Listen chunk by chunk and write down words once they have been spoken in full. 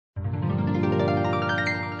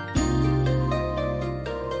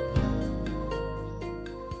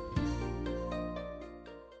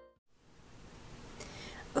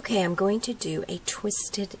Okay, I'm going to do a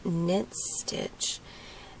twisted knit stitch.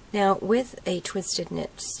 Now with a twisted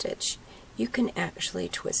knit stitch, you can actually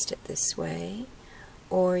twist it this way,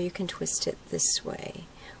 or you can twist it this way,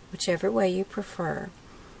 whichever way you prefer.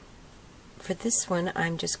 For this one,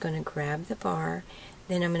 I'm just going to grab the bar,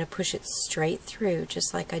 then I'm going to push it straight through,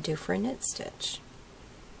 just like I do for a knit stitch.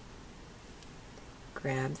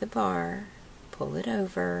 Grab the bar, pull it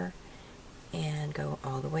over, and go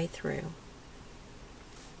all the way through.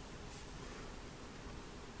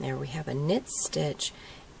 There we have a knit stitch,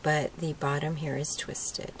 but the bottom here is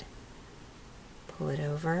twisted. Pull it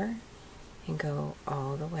over and go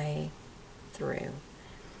all the way through.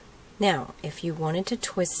 Now, if you wanted to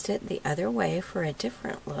twist it the other way for a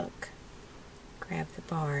different look, grab the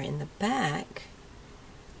bar in the back,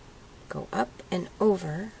 go up and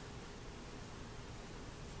over.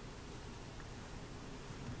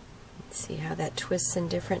 See how that twists in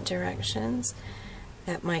different directions?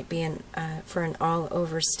 That might be for an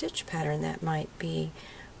all-over stitch pattern, that might be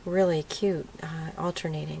really cute,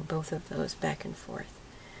 alternating both of those back and forth.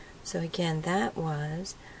 So again, that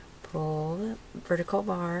was pull the vertical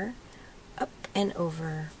bar up and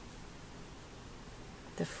over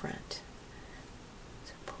the front.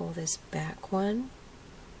 So pull this back one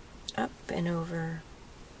up and over,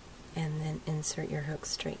 and then insert your hook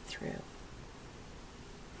straight through.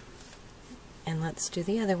 And let's do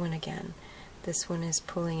the other one again. This one is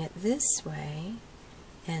pulling it this way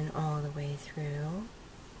and all the way through.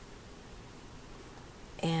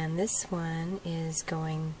 And this one is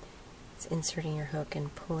inserting your hook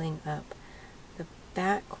and pulling up the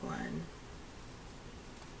back one.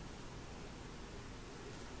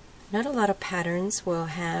 Not a lot of patterns will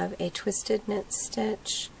have a twisted knit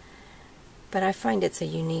stitch, but I find it's a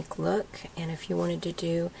unique look, and if you wanted to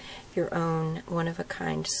do your own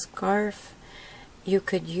one-of-a-kind scarf, you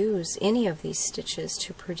could use any of these stitches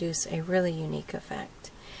to produce a really unique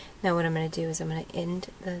effect. Now what I'm going to do is I'm going to end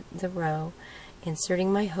the row,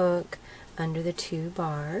 inserting my hook under the 2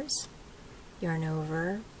 bars, yarn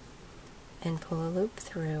over, and pull a loop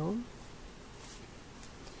through.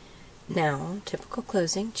 Now, typical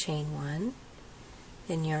closing, chain 1,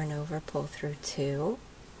 then yarn over, pull through 2,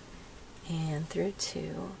 and through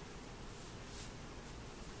 2,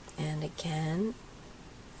 and again,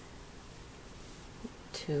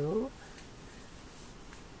 2,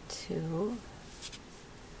 2,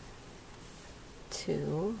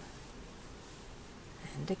 2,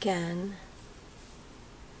 and again,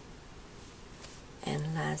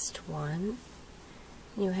 and last one.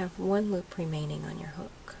 You have 1 loop remaining on your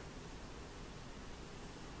hook.